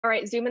All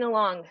right, zooming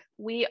along.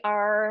 We're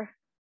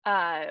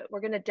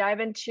going to dive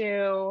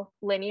into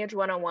Lineage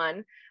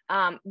 101.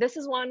 This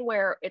is one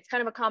where it's kind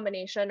of a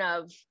combination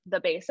of the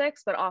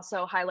basics, but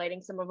also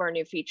highlighting some of our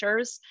new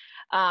features.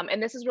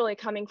 And this is really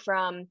coming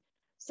from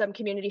some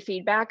community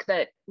feedback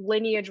that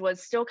Lineage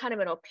was still kind of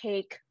an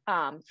opaque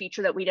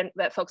feature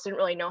that folks didn't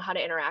really know how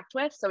to interact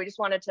with. So we just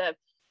wanted to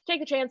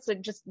take a chance to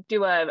just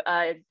do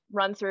a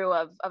run through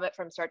of it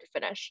from start to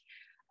finish.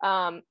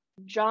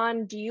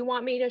 John, do you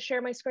want me to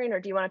share my screen or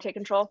do you want to take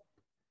control?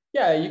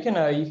 Yeah, you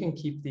can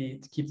keep the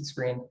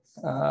screen.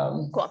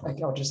 Cool.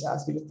 I'll just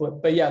ask you to flip.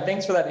 But yeah,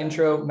 thanks for that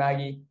intro,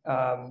 Maggie.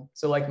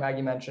 So like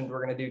Maggie mentioned,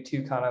 we're going to do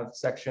two kind of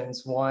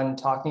sections. One,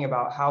 talking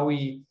about how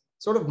we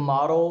sort of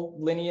model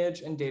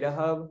Lineage and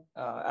DataHub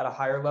at a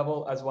higher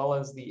level, as well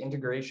as the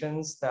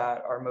integrations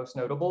that are most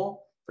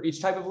notable for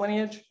each type of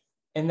lineage.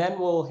 And then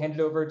we'll hand it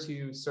over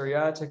to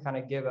Surya to kind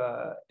of give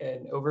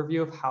an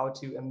overview of how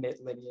to emit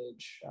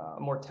Lineage,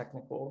 a more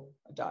technical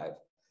dive.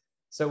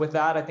 So with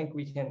that, I think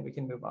we can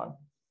move on.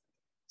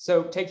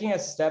 So taking a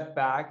step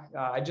back,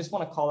 I just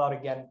want to call out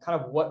again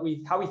kind of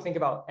how we think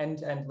about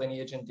end-to-end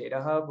Lineage in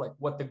DataHub, like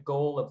what the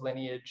goal of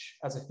Lineage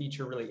as a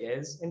feature really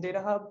is in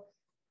DataHub.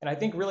 And I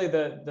think really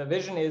the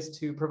vision is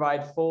to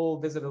provide full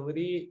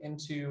visibility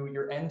into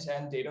your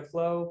end-to-end data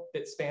flow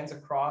that spans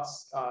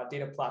across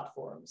data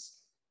platforms.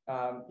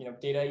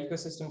 Data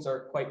ecosystems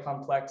are quite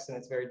complex and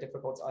it's very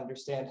difficult to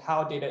understand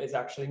how data is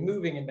actually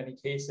moving in many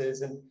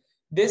cases. And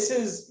this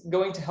is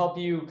going to help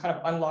you kind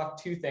of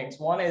unlock two things.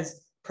 One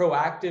is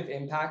proactive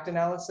impact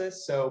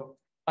analysis. So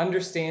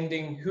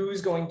understanding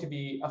who's going to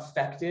be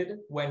affected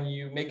when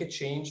you make a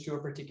change to a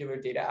particular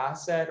data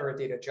asset or a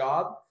data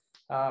job.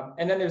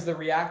 And then there's the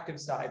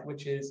reactive side,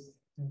 which is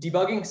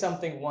debugging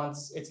something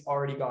once it's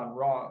already gone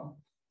wrong.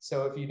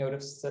 So if you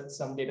notice that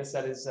some data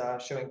set is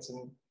showing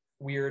some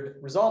weird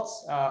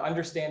results,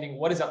 understanding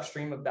what is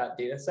upstream of that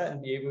data set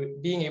and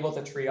being able to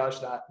triage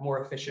that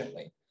more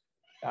efficiently.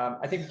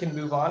 I think we can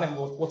move on and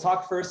we'll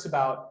talk first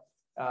about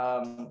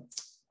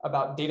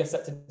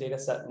dataset to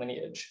dataset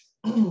lineage.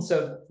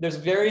 So there's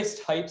various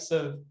types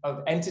of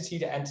entity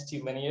to entity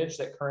lineage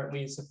that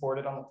currently is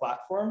supported on the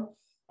platform.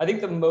 I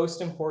think the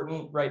most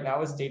important right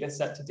now is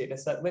dataset to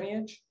dataset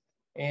lineage.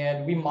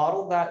 And we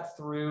model that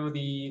through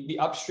the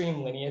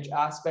upstream lineage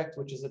aspect,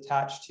 which is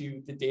attached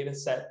to the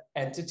dataset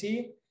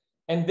entity.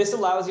 And this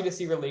allows you to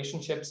see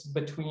relationships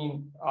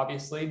between,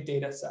 obviously,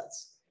 data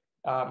sets.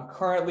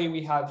 Currently,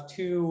 we have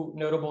two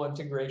notable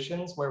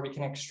integrations where we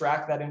can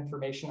extract that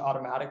information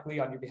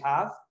automatically on your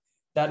behalf.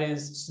 That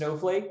is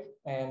Snowflake,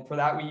 and for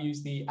that we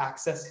use the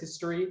access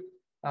history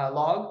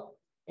log,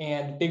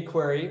 and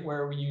BigQuery,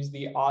 where we use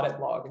the audit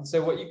log. And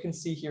so what you can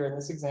see here in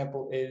this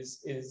example is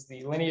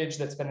the lineage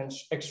that's been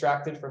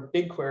extracted from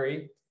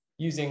BigQuery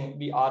using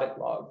the audit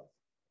log.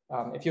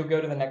 If you'll go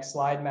to the next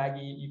slide,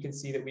 Maggie, you can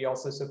see that we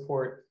also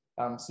support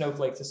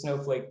Snowflake to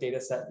Snowflake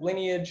dataset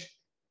lineage.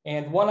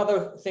 And one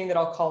other thing that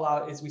I'll call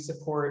out is we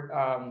support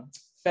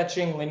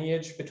fetching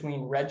lineage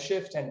between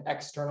Redshift and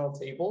external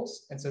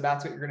tables. And so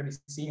that's what you're going to be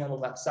seeing on the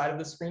left side of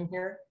the screen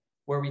here,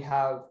 where we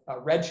have a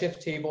Redshift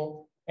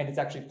table, and it's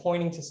actually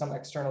pointing to some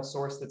external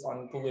source that's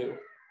on blue.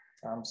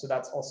 So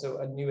that's also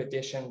a new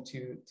addition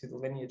to the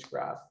lineage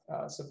graph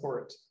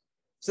support.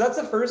 So that's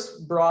the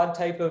first broad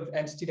type of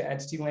entity to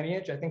entity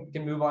lineage. I think we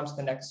can move on to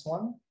the next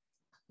one,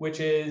 which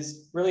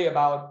is really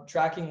about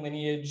tracking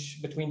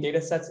lineage between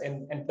data sets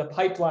and the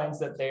pipelines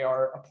that they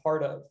are a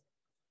part of.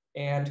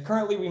 And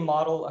currently we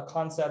model a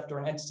concept or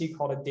an entity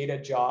called a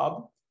data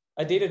job.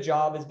 A data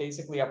job is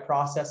basically a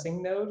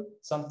processing node,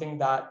 something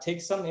that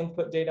takes some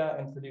input data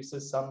and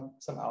produces some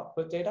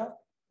output data.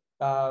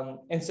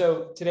 And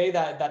so today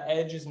that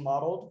edge is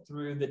modeled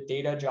through the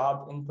data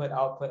job input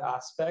output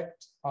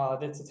aspect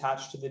that's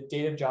attached to the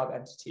data job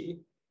entity.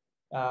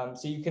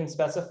 So you can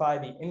specify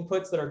the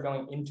inputs that are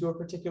going into a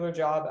particular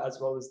job as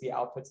well as the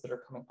outputs that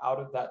are coming out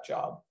of that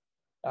job.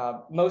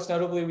 Most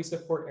notably, we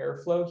support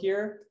Airflow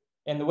here.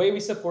 And the way we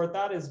support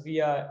that is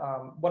via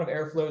one of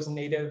Airflow's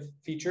native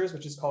features,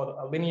 which is called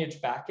a lineage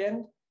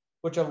backend,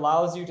 which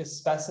allows you to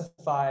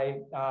specify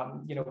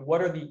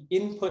what are the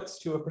inputs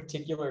to a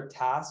particular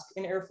task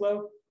in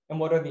Airflow and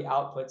what are the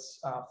outputs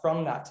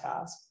from that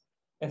task.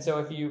 And so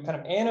if you kind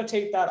of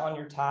annotate that on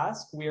your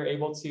task, we are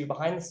able to,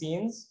 behind the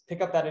scenes,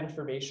 pick up that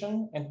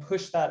information and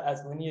push that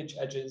as lineage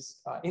edges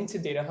into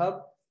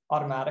DataHub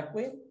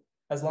automatically,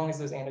 as long as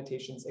those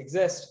annotations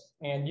exist.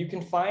 And you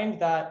can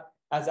find that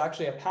as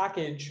actually a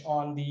package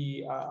on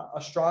the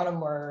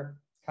Astronomer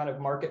kind of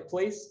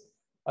marketplace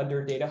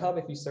under DataHub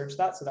if you search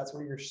that. So that's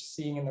what you're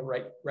seeing in the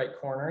right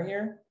corner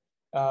here.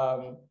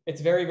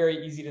 It's very,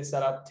 very easy to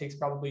set up. It takes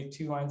probably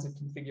 2 lines of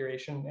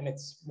configuration, and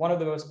it's one of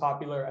the most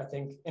popular, I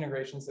think,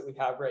 integrations that we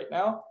have right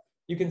now.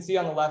 You can see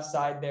on the left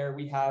side there,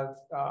 we have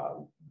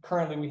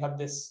currently we have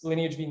this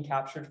lineage being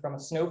captured from a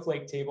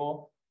Snowflake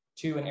table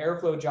to an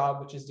Airflow job,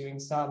 which is doing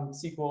some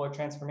SQL or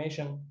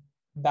transformation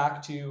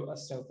back to a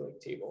Snowflake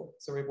table.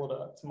 So we're able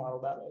to model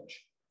that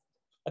edge.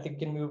 I think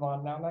we can move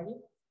on now, Maggie.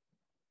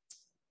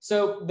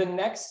 So the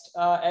next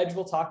edge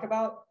we'll talk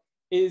about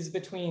is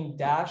between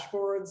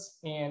dashboards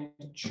and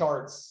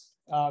charts.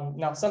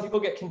 Now, some people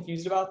get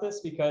confused about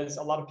this because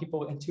a lot of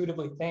people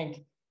intuitively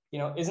think,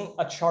 isn't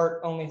a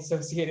chart only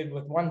associated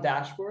with one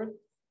dashboard?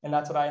 And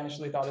that's what I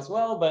initially thought as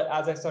well. But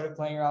as I started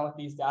playing around with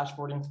these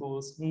dashboarding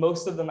tools,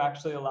 most of them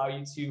actually allow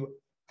you to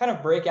kind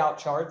of break out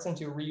charts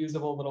into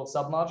reusable little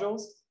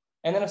submodules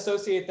and then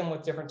associate them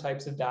with different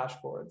types of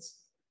dashboards.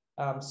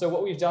 So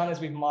what we've done is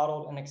we've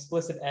modeled an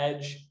explicit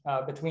edge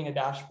between a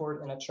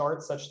dashboard and a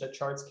chart such that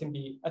charts can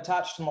be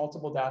attached to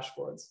multiple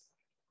dashboards.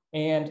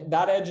 And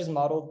that edge is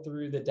modeled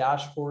through the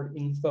dashboard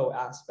info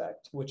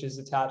aspect, which is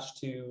attached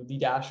to the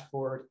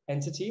dashboard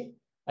entity.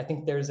 I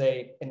think there's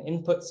an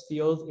inputs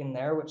field in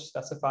there which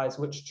specifies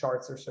which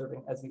charts are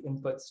serving as the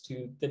inputs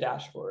to the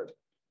dashboard.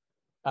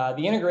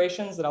 The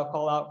integrations that I'll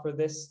call out for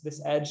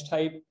this edge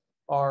type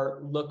are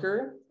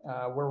Looker,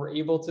 where we're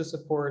able to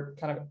support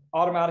kind of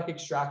automatic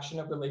extraction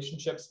of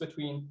relationships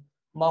between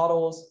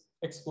models,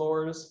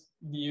 explorers,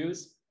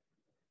 views,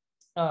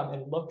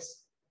 and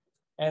looks,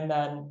 and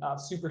then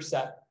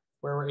Superset,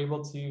 where we're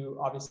able to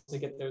obviously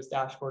get those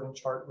dashboard and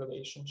chart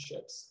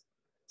relationships.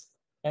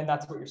 And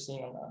that's what you're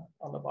seeing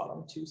on the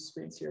bottom two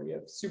screens here. We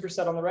have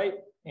Superset on the right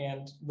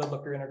and the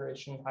Looker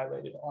integration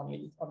highlighted on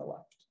the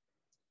left.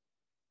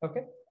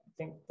 Okay, I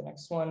think the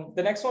next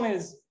one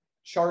is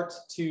chart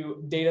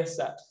to data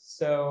set.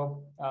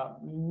 So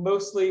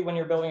mostly when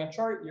you're building a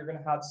chart, you're going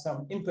to have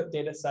some input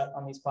data set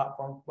on these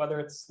platforms,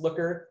 whether it's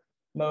Looker,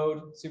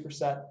 Mode,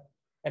 Superset,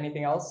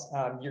 anything else.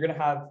 You're going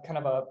to have kind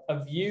of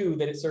a view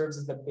that it serves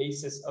as the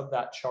basis of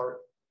that chart.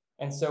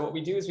 And so what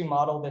we do is we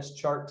model this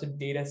chart to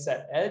data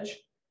set edge,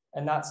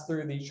 and that's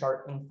through the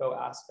chart info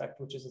aspect,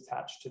 which is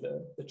attached to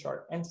the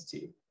chart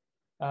entity.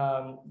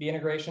 The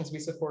integrations we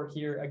support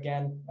here,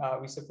 again,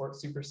 we support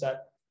Superset,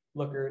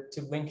 Looker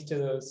to link to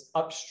those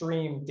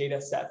upstream data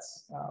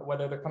sets,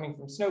 whether they're coming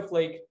from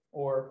Snowflake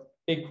or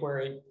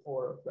BigQuery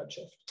or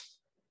Redshift.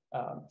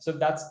 So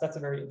that's a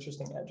very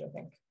interesting edge, I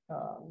think,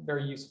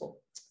 very useful.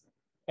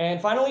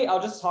 And finally,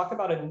 I'll just talk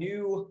about a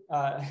new,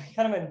 kind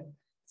of in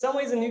some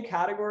ways, a new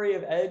category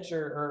of edge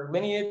or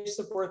lineage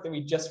support that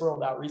we just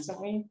rolled out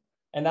recently.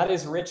 And that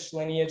is rich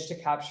lineage to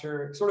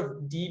capture sort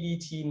of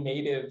DBT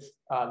native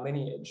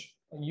lineage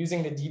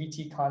using the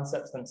DBT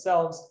concepts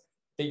themselves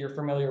that you're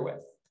familiar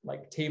with,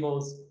 like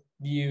tables,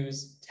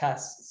 views,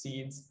 tests,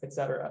 seeds,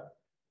 etc.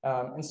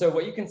 And so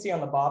what you can see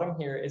on the bottom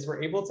here is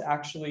we're able to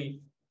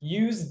actually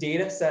use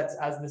data sets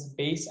as this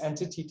base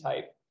entity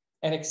type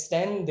and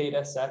extend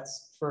data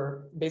sets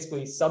for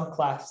basically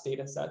subclass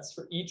data sets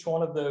for each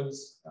one of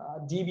those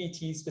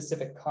DBT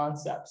specific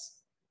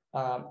concepts,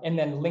 and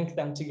then link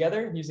them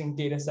together using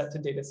dataset to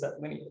dataset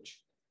lineage.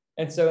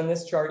 And so in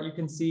this chart, you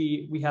can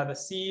see we have a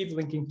seed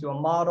linking to a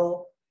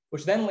model,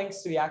 which then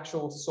links to the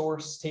actual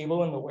source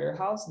table in the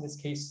warehouse, in this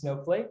case,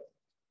 Snowflake,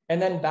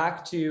 and then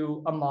back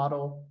to a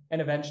model and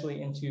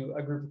eventually into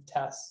a group of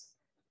tests.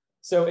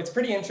 So it's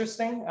pretty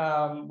interesting.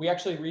 We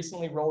actually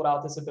recently rolled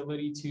out this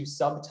ability to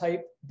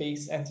subtype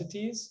base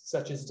entities,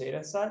 such as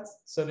data sets,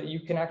 so that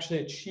you can actually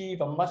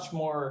achieve a much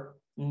more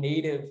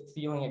native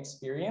feeling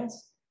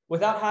experience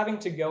without having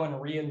to go and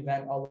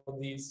reinvent all of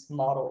these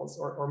models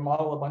or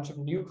model a bunch of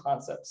new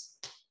concepts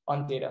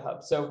on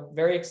DataHub. So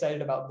very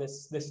excited about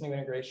this new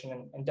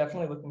integration and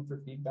definitely looking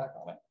for feedback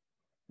on it.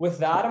 With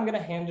that, I'm going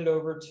to hand it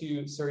over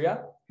to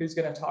Surya, who's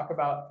going to talk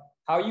about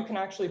how you can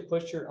actually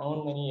push your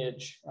own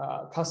lineage,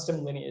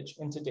 custom lineage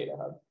into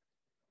DataHub.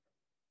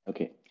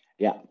 Okay,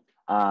 yeah.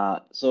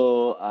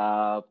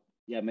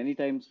 Yeah, many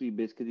times we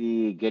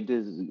basically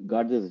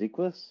got this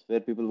request where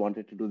people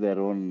wanted to do their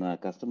own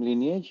custom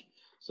lineage.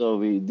 So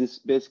this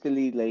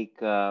basically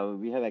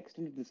we have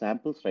extended the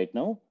samples right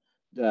now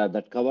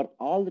that cover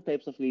all the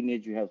types of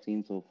lineage you have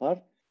seen so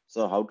far.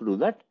 So how to do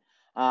that?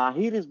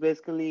 Here is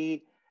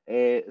basically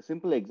a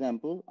simple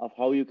example of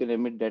how you can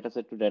emit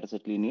dataset to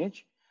dataset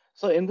lineage.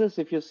 So in this,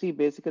 if you see,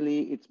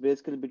 it's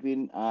basically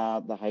between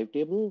the Hive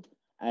table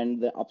and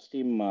the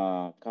upstream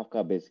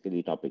Kafka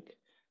basically topic.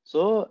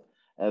 So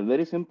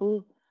very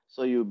simple.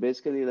 So you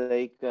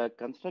basically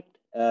construct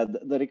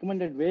the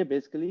recommended way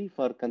basically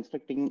for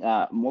constructing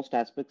most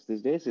aspects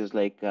these days is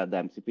the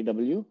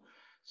MCPW.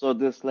 So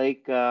this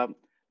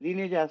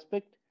lineage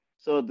aspect.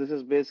 So this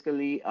is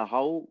basically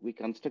how we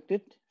construct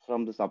it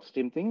from this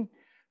upstream thing.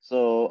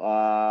 So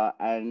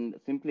and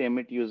simply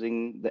emit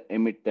using the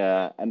emit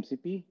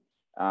MCP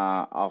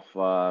of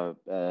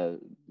the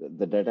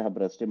DataHub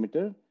REST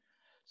emitter.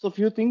 So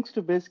few things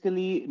to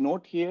basically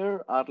note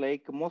here are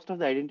most of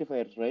the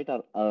identifiers, right,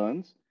 are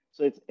urns.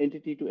 So it's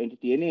entity to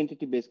entity. Any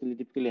entity basically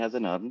typically has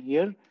an urn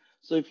here.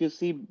 So if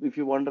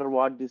you wonder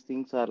what these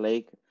things are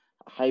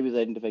Hive is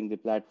identifying the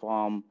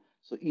platform.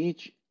 So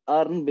each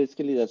urn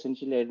basically is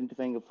essentially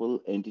identifying a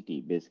full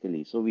entity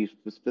basically. So we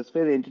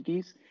specify the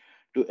entities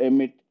to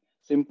emit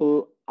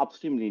simple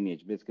upstream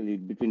lineage basically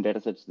between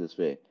datasets this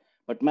way.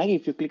 But Maggie,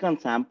 if you click on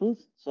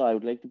samples, so I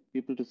would like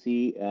people to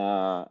see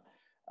what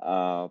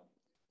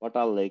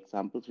all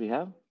samples we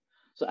have.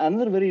 So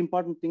another very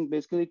important thing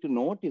basically to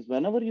note is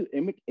whenever you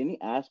emit any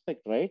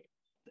aspect, right,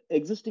 the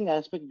existing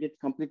aspect gets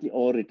completely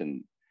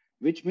overwritten.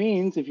 which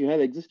means if you have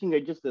existing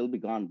edges, they'll be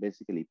gone.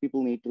 Basically,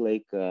 people need to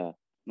like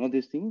know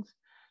these things.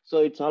 So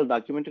it's all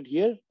documented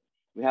here.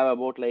 We have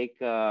about like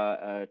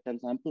 10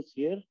 samples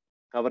here,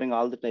 covering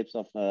all the types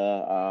of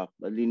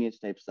lineage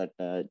types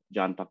that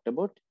John talked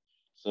about.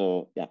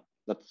 So yeah,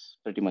 that's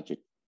pretty much it.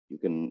 You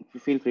can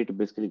feel free to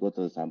basically go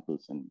through the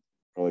samples and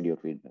provide your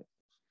feedback.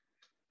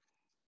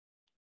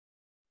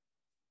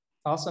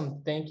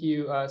 Awesome, thank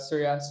you,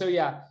 Surya. So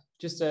yeah,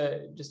 just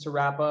to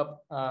wrap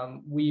up,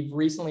 we've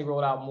recently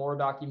rolled out more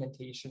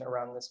documentation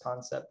around this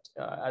concept.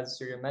 As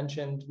Surya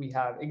mentioned, we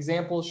have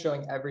examples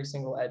showing every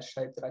single edge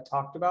type that I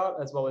talked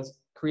about, as well as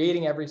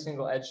creating every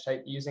single edge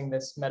type using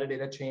this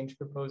metadata change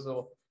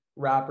proposal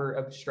wrapper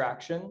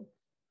abstraction.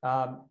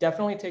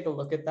 Definitely take a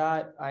look at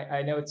that.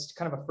 I know it's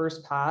kind of a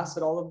first pass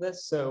at all of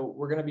this, so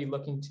we're going to be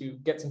looking to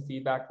get some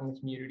feedback from the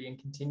community and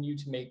continue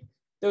to make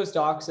those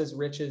docs as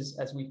rich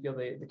as we feel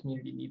the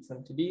community needs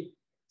them to be.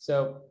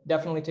 So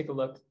definitely take a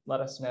look, let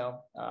us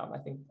know. I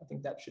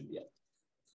think that should be it.